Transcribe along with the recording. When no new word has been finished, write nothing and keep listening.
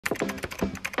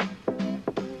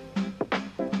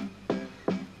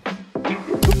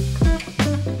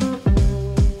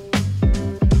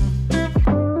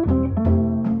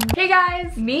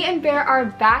Me and Bear are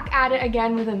back at it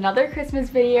again with another Christmas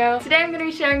video. Today I'm going to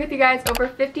be sharing with you guys over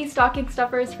 50 stocking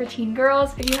stuffers for teen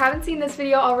girls. If you haven't seen this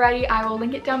video already, I will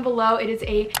link it down below. It is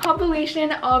a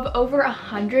compilation of over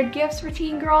 100 gifts for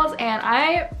teen girls, and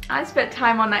I spent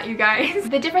time on that, you guys.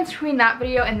 The difference between that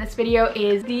video and this video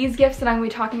is these gifts that I'm going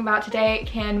to be talking about today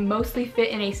can mostly fit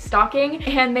in a stocking,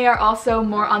 and they are also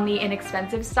more on the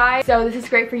inexpensive side. So this is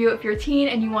great for you if you're a teen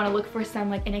and you want to look for some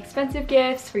like inexpensive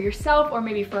gifts for yourself or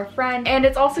maybe for a friend.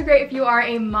 And it's also great if you are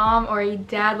a mom or a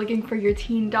dad looking for your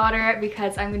teen daughter,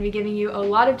 because I'm going to be giving you a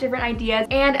lot of different ideas,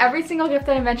 and every single gift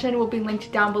that I mentioned will be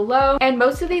linked down below. And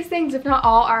most of these things, if not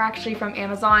all, are actually from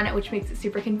Amazon, which makes it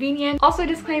super convenient. Also,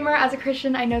 disclaimer, as a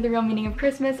Christian, I know the real meaning of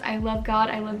Christmas. I love God,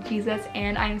 I love Jesus,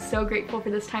 and I am so grateful for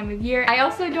this time of year. I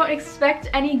also don't expect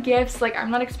any gifts. Like, I'm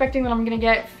not expecting that I'm gonna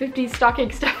get 50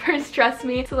 stocking stuffers, trust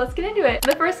me. So let's get into it.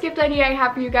 The first gift idea I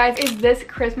have for you guys is this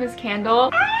Christmas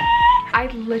candle. I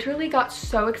literally got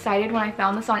so excited when I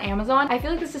found this on Amazon. I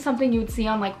feel like this is something you would see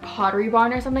on like Pottery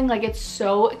Barn or something. Like, it's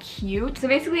so cute. So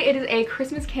basically it is a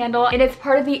Christmas candle, and it's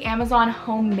part of the Amazon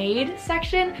homemade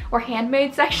section or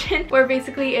handmade section, where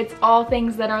basically it's all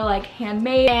things that are like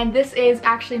handmade, and this is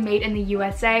actually made in the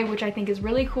USA, which I think is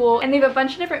really cool. And they have a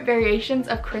bunch of different variations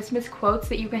of Christmas quotes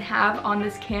that you can have on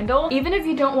this candle. Even if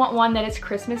you don't want one that is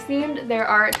Christmas themed, there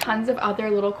are tons of other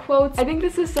little quotes. I think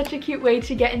this is such a cute way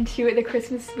to get into the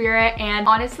Christmas spirit. And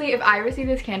honestly, if I received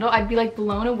this candle, I'd be like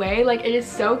blown away. Like, it is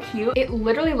so cute. It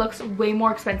literally looks way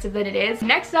more expensive than it is.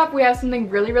 Next up, we have something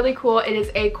really, really cool. It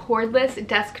is a cordless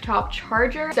desktop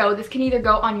charger. So this can either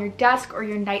go on your desk or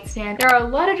your nightstand. There are a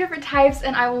lot of different types,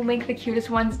 and I will link the cutest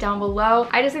ones down below.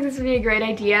 I just think this would be a great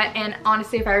idea, and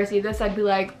honestly, if I received this, I'd be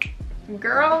like,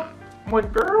 girl,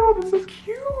 this is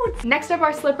cute. Next up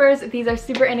are slippers. These are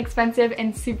super inexpensive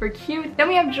and super cute. Then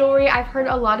we have jewelry. I've heard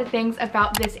a lot of things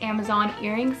about this Amazon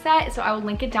earring set, so I will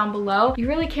link it down below. You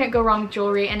really can't go wrong with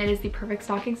jewelry, and it is the perfect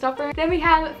stocking stuffer. Then we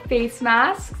have face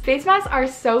masks. Face masks are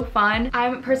so fun.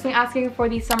 I'm personally asking for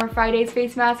the Summer Fridays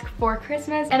face mask for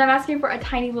Christmas, and I'm asking for a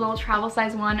tiny little travel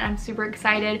size one. I'm super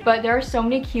excited, but there are so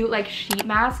many cute like sheet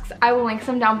masks. I will link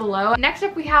some down below. Next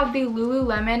up, we have the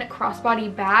Lululemon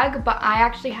crossbody bag, but I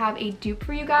actually have a dupe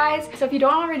for you guys. So if you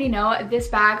don't already know, this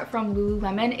bag from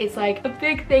Lululemon is like a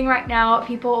big thing right now.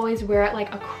 People always wear it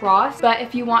like a cross, but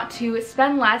if you want to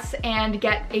spend less and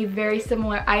get a very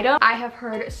similar item, I have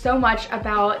heard so much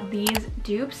about these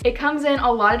dupes. It comes in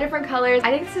a lot of different colors. I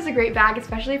think this is a great bag,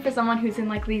 especially for someone who's in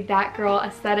like the that girl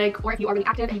aesthetic, or if you are really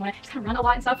active and you want to just kind of run a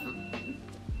lot and stuff.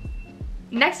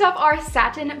 Next up are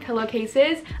satin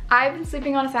pillowcases. I've been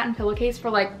sleeping on a satin pillowcase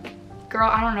for like, girl,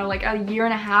 I don't know, like a year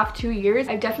and a half, 2 years.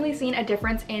 I've definitely seen a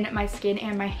difference in my skin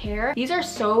and my hair. These are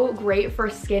so great for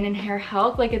skin and hair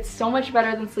health. Like, it's so much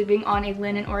better than sleeping on a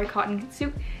linen or a cotton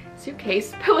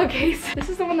suitcase pillowcase. This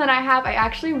is the one that I have. I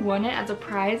actually won it as a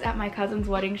prize at my cousin's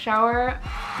wedding shower.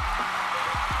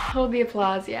 Hold the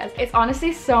applause, yes. It's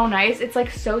honestly so nice. It's like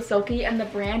so silky, and the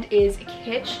brand is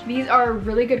Kitsch. These are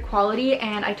really good quality,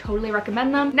 and I totally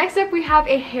recommend them. Next up, we have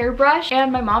a hairbrush,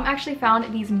 and my mom actually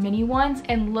found these mini ones,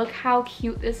 and look how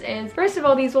cute this is. First of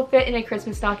all, these will fit in a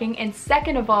Christmas stocking, and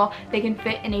second of all, they can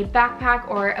fit in a backpack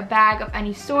or a bag of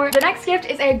any sort. The next gift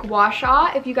is a gua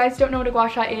sha. If you guys don't know what a gua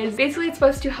sha is, basically it's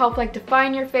supposed to help like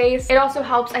define your face. It also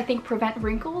helps, I think, prevent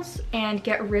wrinkles and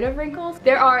get rid of wrinkles.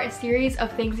 There are a series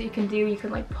of things that you can do. You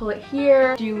can like pull it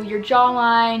here, do your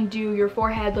jawline, do your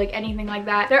forehead, like anything like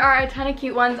that. There are a ton of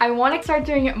cute ones. I want to start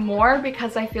doing it more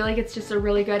because I feel like it's just a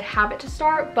really good habit to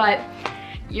start, but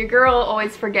your girl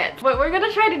always forgets. But we're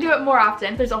gonna try to do it more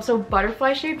often. There's also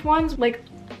butterfly shaped ones. Like,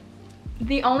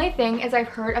 the only thing is I've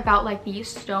heard about like these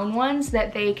stone ones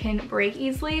that they can break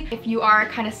easily. If you are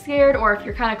kind of scared, or if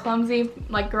you're kind of clumsy,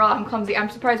 like, girl, I'm clumsy. I'm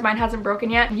surprised mine hasn't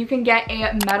broken yet. You can get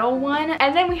a metal one.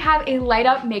 And then we have a light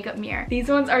up makeup mirror. These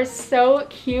ones are so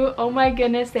cute. Oh my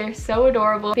goodness, they're so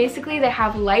adorable. Basically, they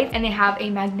have light, and they have a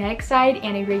magnetic side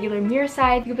and a regular mirror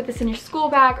side. You can put this in your school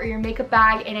bag or your makeup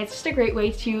bag, and it's just a great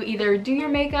way to either do your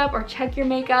makeup or check your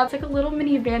makeup. It's like a little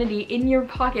mini vanity in your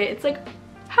pocket. It's like,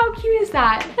 how cute is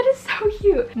that? That is so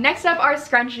cute. Next up are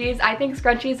scrunchies. I think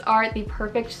scrunchies are the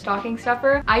perfect stocking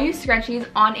stuffer. I use scrunchies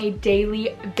on a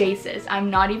daily basis. I'm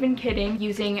not even kidding.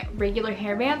 Using regular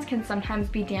hairbands can sometimes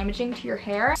be damaging to your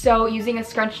hair. So using a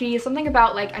scrunchie, something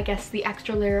about like, I guess the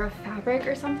extra layer of fabric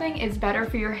or something is better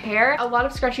for your hair. A lot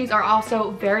of scrunchies are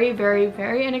also very, very,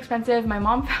 very inexpensive. My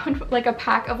mom found like a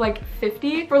pack of like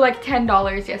 50 for like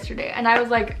 $10 yesterday. And I was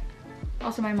like,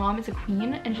 also, my mom is a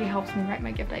queen, and she helps me write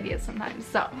my gift ideas sometimes,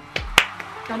 so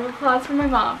Round of applause for my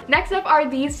mom. Next up are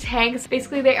these tanks.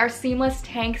 Basically, they are seamless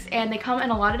tanks and they come in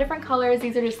a lot of different colors.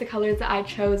 These are just the colors that I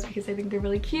chose because I think they're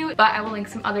really cute, but I will link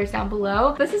some others down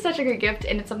below. This is such a great gift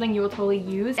and it's something you will totally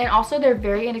use. And also they're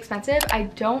very inexpensive. I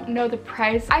don't know the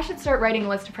price. I should start writing a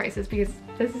list of prices because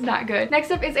this is not good.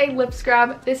 Next up is a lip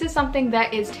scrub. This is something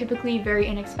that is typically very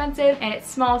inexpensive and it's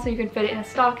small so you can fit it in a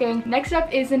stocking. Next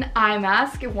up is an eye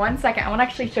mask. One second, I want to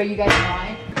actually show you guys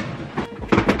mine.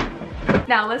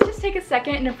 Now let's just take a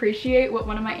second and appreciate what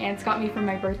one of my aunts got me for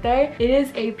my birthday. It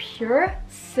is a pure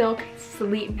silk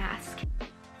sleep mask.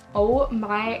 Oh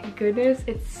my goodness,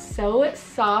 it's so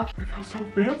soft. It feels so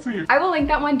fancy. I will link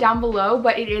that one down below,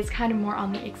 but it is kind of more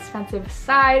on the expensive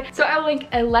side. So I will link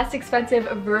a less expensive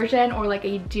version or like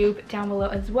a dupe down below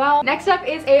as well. Next up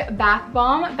is a bath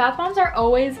bomb. Bath bombs are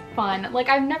always fun. Like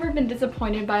I've never been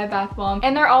disappointed by a bath bomb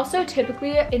and they're also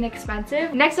typically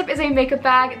inexpensive. Next up is a makeup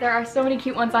bag. There are so many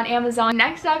cute ones on Amazon.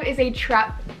 Next up is a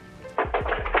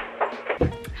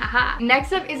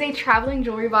Next up is a traveling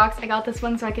jewelry box. I got this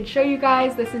one so I could show you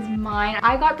guys. This is mine.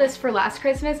 I got this for last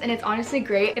Christmas and it's honestly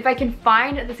great. If I can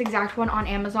find this exact one on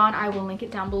Amazon, I will link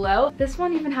it down below. This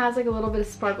one even has like a little bit of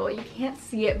sparkle. You can't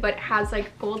see it, but it has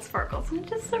like gold sparkles and it's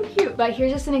just so cute. But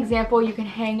here's just an example. You can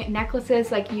hang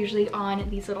necklaces like usually on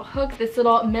these little hooks. This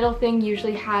little middle thing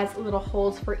usually has little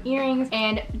holes for earrings,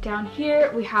 and down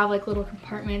here we have like little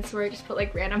compartments where I just put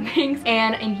like random things,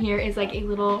 and in here is like a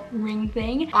little ring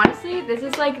thing. Honestly, this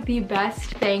is like the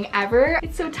best thing ever.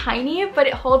 It's so tiny, but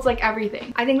it holds like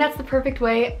everything. I think that's the perfect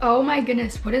way. Oh my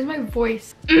goodness, what is my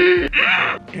voice? Ew.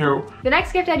 The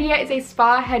next gift idea is a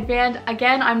spa headband.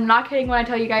 Again, I'm not kidding when I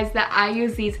tell you guys that I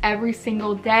use these every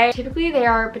single day. Typically they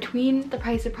are between the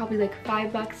price of probably like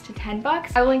 $5 to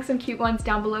 $10. I will link some cute ones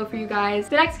down below for you guys.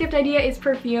 The next gift idea is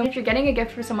perfume. If you're getting a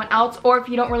gift for someone else, or if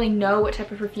you don't really know what type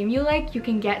of perfume you like, you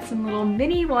can get some little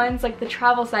mini ones like the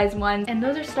travel size ones, and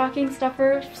those are stocking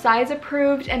stuffer size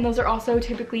approved, and those are also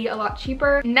typically a lot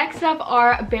cheaper. Next up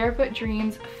are Barefoot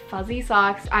Dreams fuzzy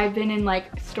socks. I've been in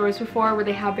like stores before where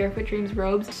they have Barefoot Dreams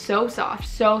robes. So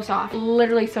soft,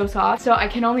 literally so soft. So I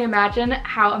can only imagine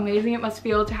how amazing it must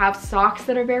feel to have socks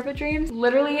that are Barefoot Dreams.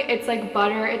 Literally, it's like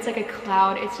butter, it's like a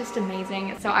cloud, it's just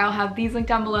amazing. So I'll have these linked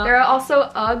down below. There are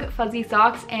also UGG fuzzy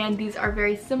socks, and these are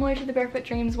very similar to the Barefoot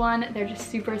Dreams one. They're just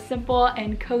super simple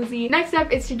and cozy. Next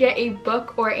up is to get a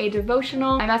book or a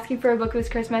devotional. I'm asking for a book this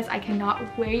Christmas. I cannot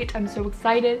wait. I'm so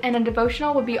excited. And a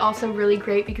devotional would be also really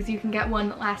great because you can get one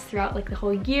that lasts throughout like the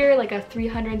whole year, like a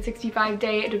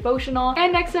 365-day devotional.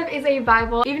 And next up is a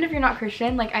Bible. Even if you're not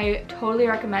Christian, like I totally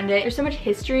recommend it. There's so much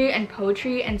history and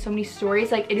poetry and so many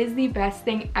stories. Like it is the best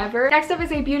thing ever. Next up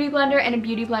is a beauty blender and a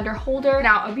beauty blender holder.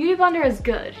 Now a beauty blender is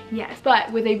good, yes,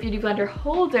 but with a beauty blender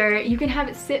holder, you can have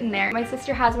it sit in there. My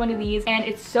sister has one of these and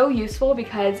it's so useful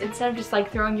because instead of just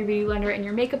like throwing your beauty blender in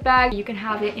your makeup bag, you can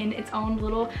have it in its own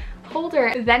little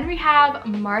holder. Then we have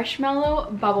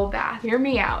marshmallow bubble bath. Hear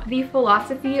me out. The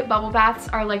Philosophy bubble baths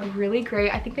are like really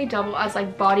great. I think they double as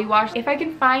like body wash. If I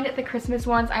can find the Christmas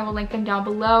ones, I will link them down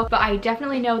below, but I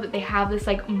definitely know that they have this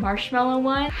like marshmallow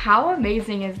one. How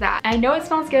amazing is that? I know it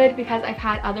smells good because I've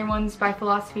had other ones by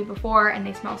Philosophy before and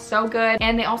they smell so good,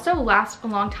 and they also last a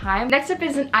long time. Next up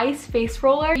is an ice face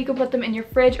roller. You can put them in your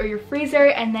fridge or your freezer,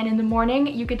 and then in the morning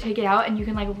you can take it out and you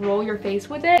can like roll your face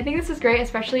with it. I think this is great,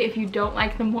 especially if you don't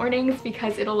like the morning,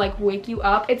 because it'll like wake you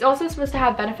up. It's also supposed to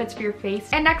have benefits for your face.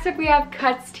 And next up we have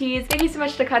Cuts tees. Thank you so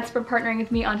much to Cuts for partnering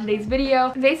with me on today's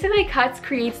video. Basically, Cuts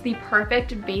creates the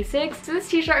perfect basics. So this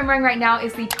t-shirt I'm wearing right now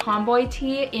is the Tomboy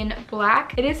tee in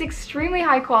black. It is extremely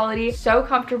high quality, so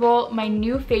comfortable, my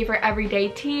new favorite everyday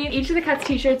tee. Each of the Cuts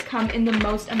t-shirts come in the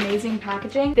most amazing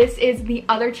packaging. This is the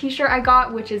other t-shirt I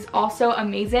got, which is also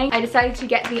amazing. I decided to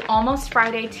get the Almost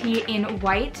Friday tee in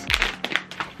white.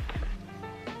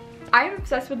 I'm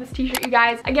obsessed with this t-shirt, you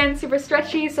guys. Again, super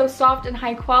stretchy, so soft and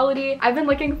high quality. I've been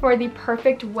looking for the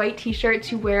perfect white t-shirt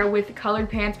to wear with colored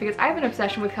pants because I have an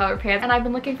obsession with colored pants, and I've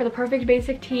been looking for the perfect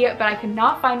basic tee, but I could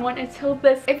not find one until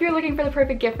this. If you're looking for the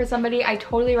perfect gift for somebody, I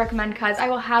totally recommend Cuts. I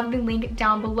will have the link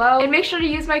down below, and make sure to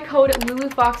use my code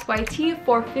LULUFOXYT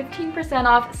for 15%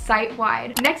 off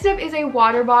site-wide. Next up is a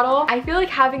water bottle. I feel like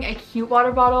having a cute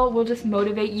water bottle will just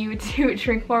motivate you to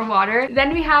drink more water.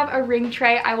 Then we have a ring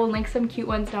tray. I will link some cute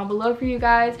ones down below. below for you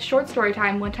guys. Short story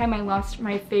time. One time I lost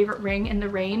my favorite ring in the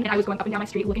rain, and I was going up and down my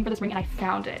street looking for this ring, and I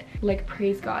found it. Like,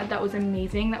 praise God, that was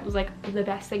amazing. That was like the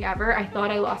best thing ever. I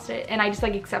thought I lost it, and I just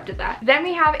like accepted that. Then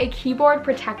we have a keyboard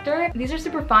protector. These are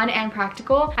super fun and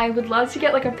practical. I would love to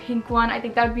get like a pink one. I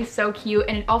think that would be so cute,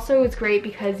 and it also is great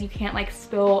because you can't like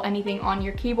spill anything on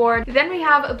your keyboard. Then we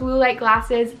have blue light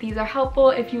glasses. These are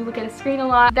helpful if you look at a screen a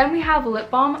lot. Then we have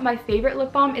lip balm. My favorite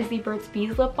lip balm is the Burt's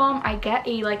Bees lip balm. I get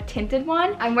a like tinted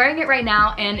one. I'm wearing it right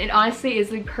now, and it honestly is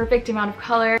the perfect amount of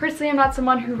color. Personally, I'm not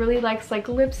someone who really likes like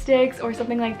lipsticks or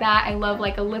something like that. I love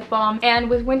like a lip balm, and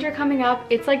with winter coming up,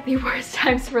 it's like the worst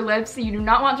times for lips. You do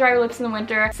not want dry lips in the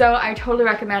winter, so I totally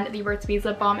recommend the Burt's Bees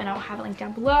lip balm, and I'll have a link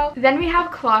down below. Then we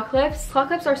have claw clips. Claw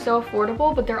clips are so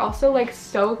affordable, but they're also like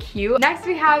so cute. Next,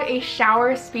 we have a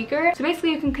shower speaker. So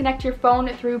basically, you can connect your phone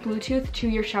through Bluetooth to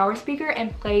your shower speaker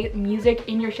and play music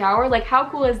in your shower. Like, how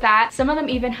cool is that? Some of them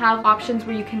even have options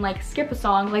where you can like skip a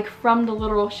song like from the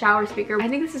literal shower speaker. I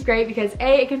think this is great because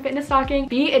A, it can fit in a stocking,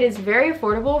 B, it is very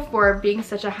affordable for being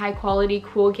such a high quality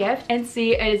cool gift, and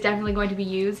C, it is definitely going to be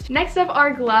used. Next up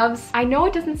are gloves. I know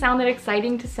it doesn't sound that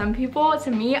exciting to some people.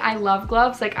 To me, I love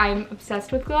gloves. Like, I'm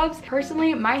obsessed with gloves.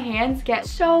 Personally, my hands get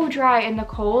so dry in the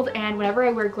cold, and whenever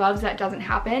I wear gloves, that doesn't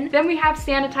happen. Then we have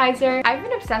sanitizer. I've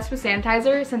been obsessed with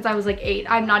sanitizer since I was like 8.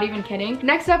 I'm not even kidding.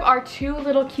 Next up are two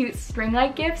little cute string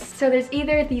light gifts. So there's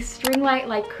either the string light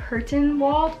like curtain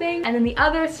wall thing, and then the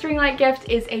other string light gift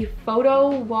is a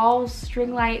photo wall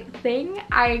string light thing.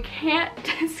 I can't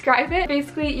describe it.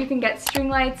 Basically, you can get string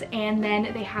lights, and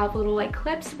then they have little like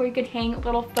clips where you could hang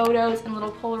little photos and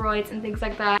little Polaroids and things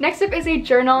like that. Next up is a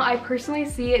journal. I personally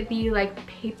see the like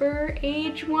paper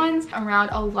age ones around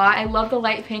a lot. I love the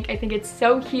light pink. I think it's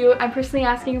so cute. I'm personally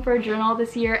asking for a journal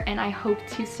this year, and I hope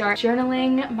to start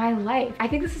journaling my life. I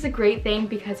think this is a great thing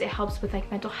because it helps with like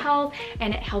mental health,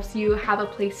 and it helps you have a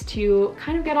place to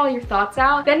kind of get all your thoughts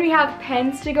out. Then we have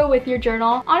pens to go with your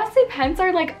journal. Honestly, pens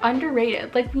are like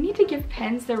underrated. Like, we need to give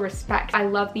pens their respect. I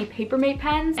love the Papermate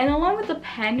pens, and along with the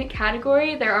pen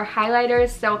category, there are highlighters.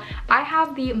 So I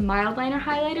have the mild liner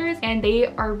highlighters, and they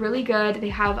are really good. They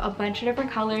have a bunch of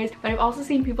different colors, but I've also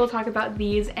seen people talk about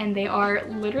these, and they are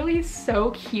literally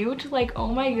so cute. Like, oh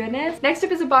my goodness. Next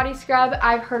up is a body scrub.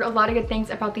 I've heard a lot of good things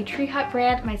about the Tree Hut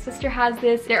brand. My sister has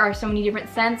this. There are so many different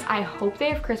scents. I hope they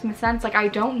have Christmas scents. Like, I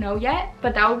don't know yet,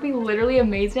 but that would be literally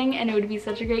amazing, and it would be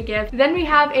such a great gift. Then we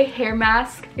have a hair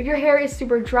mask. If your hair is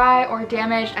super dry or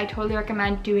damaged, I totally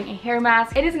recommend doing a hair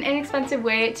mask. It is an inexpensive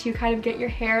way to kind of get your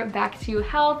hair back to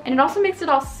health, and it also makes it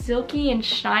all silky and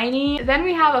shiny. Then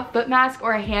we have a foot mask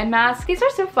or a hand mask. These are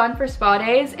so fun for spa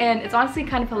days, and it's honestly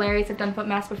kind of hilarious. I've done foot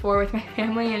masks before with my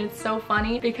family, and it's so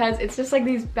funny because it's just like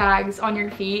these bags on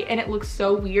your feet, and it looks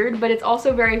so weird, but it's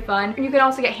also very fun. You can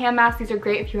also get hand masks. These are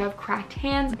great if you have cracked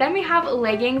hands. Then we have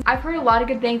leggings. I've heard a lot of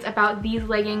good things about these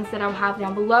leggings that I'll have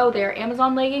down below. They're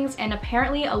Amazon leggings, and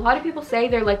apparently a lot of people say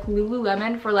they're like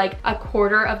Lululemon for like a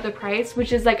quarter of the price,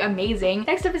 which is like amazing.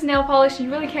 Next up is nail polish. You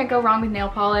really can't go wrong with nail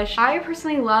polish. I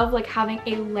personally love like having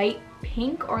a light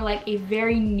pink or like a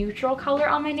very neutral color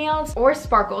on my nails, or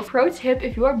sparkles. Pro tip,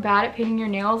 if you are bad at painting your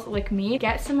nails like me,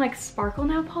 get some like sparkle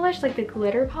nail polish, like the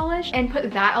glitter polish, and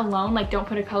put that alone. Like, don't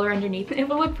put a color underneath. It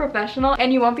will look professional,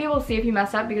 and you won't be able to see if you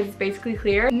mess up because it's basically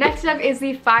clear. Next up is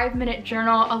the 5-minute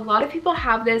journal. A lot of people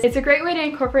have this. It's a great way to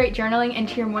incorporate journaling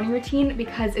into your morning routine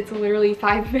because it's literally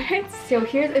 5 minutes. So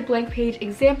here's a blank page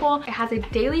example. It has a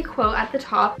daily quote at the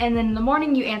top, and then in the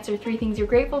morning you answer 3 things you're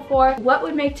grateful for, what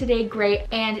would make today great,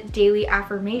 and daily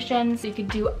affirmations. So you could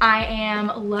do I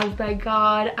am loved by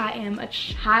God, I am a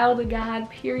child of God,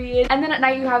 period. And then at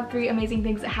night you have 3 amazing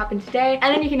things that happened today,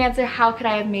 and then you can answer how could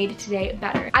I have made today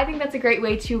better. I think that's a great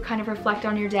way to kind of reflect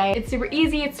on your day. It's super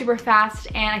easy, it's super fast,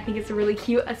 and I think it's a really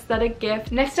cute aesthetic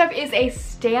gift. Next up is a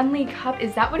Stanley cup.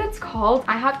 Is that what it's called?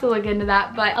 I have to look into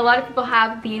that, but a lot of people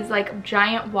have these like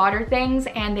giant water things,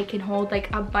 and they can hold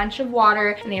like a bunch of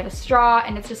water, and they have a straw,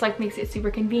 and it's just like makes it super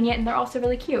convenient, and they're also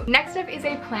really cute. Next up is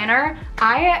a planner.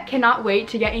 I cannot wait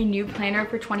to get a new planner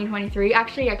for 2023.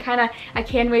 Actually, I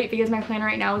can wait because my planner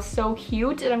right now is so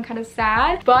cute, and I'm kind of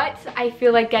sad, but I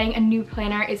feel like getting a new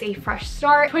planner is a fresh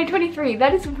start. 2023,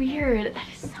 that is weird. That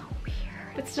is so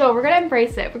weird. But still, we're gonna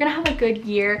embrace it. We're gonna have a good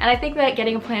year, and I think that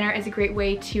getting a planner is a great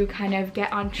way to kind of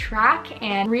get on track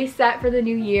and reset for the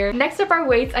new year. Next up are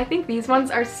weights. I think these ones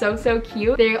are so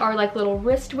cute. They are like little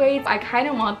wrist weights. I kind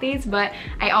of want these, but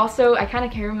I kind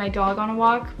of carry my dog on a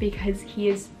walk because he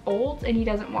is old and he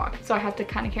doesn't walk, so I have to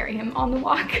kind of carry him on the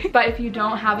walk. But if you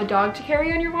don't have a dog to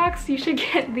carry on your walks, you should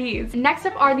get these. Next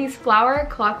up are these flower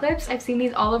claw clips. I've seen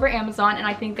these all over Amazon and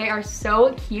I think they are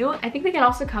so cute. I think they can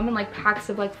also come in like packs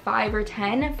of like 5 or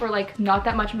 10 for like not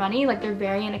that much money. Like they're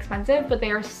very inexpensive, but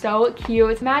they are so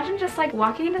cute. Imagine just like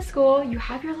walking into school, you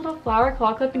have your little flower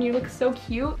claw clip and you look so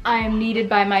cute. I am needed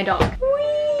by my dog.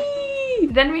 Whee!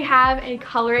 Then we have a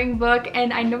coloring book,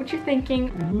 and I know what you're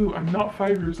thinking. Ooh, I'm not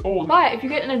 5 years old. But if you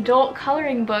get an adult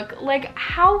coloring book, like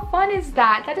how fun is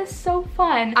that? That is so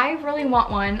fun. I really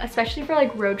want one, especially for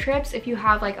like road trips. If you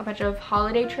have like a bunch of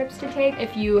holiday trips to take,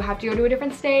 if you have to go to a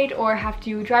different state or have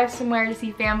to drive somewhere to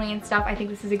see family and stuff, I think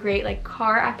this is a great like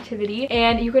car activity.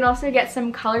 And you can also get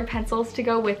some colored pencils to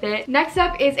go with it. Next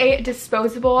up is a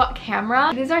disposable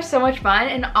camera. These are so much fun,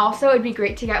 and also it'd be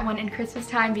great to get one in Christmas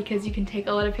time because you can take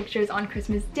a lot of pictures on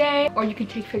Christmas Day, or you can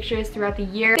take pictures throughout the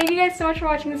year. Thank you guys so much for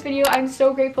watching this video. I'm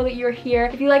so grateful that you're here.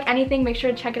 If you like anything, make sure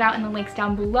to check it out in the links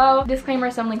down below. Disclaimer,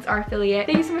 some links are affiliate.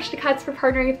 Thank you so much to Cuts for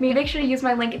partnering with me. Make sure to use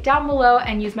my link down below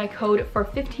and use my code for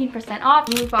 15% off,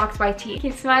 LULUFOX YT.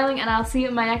 Keep smiling and I'll see you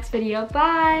in my next video.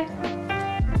 Bye!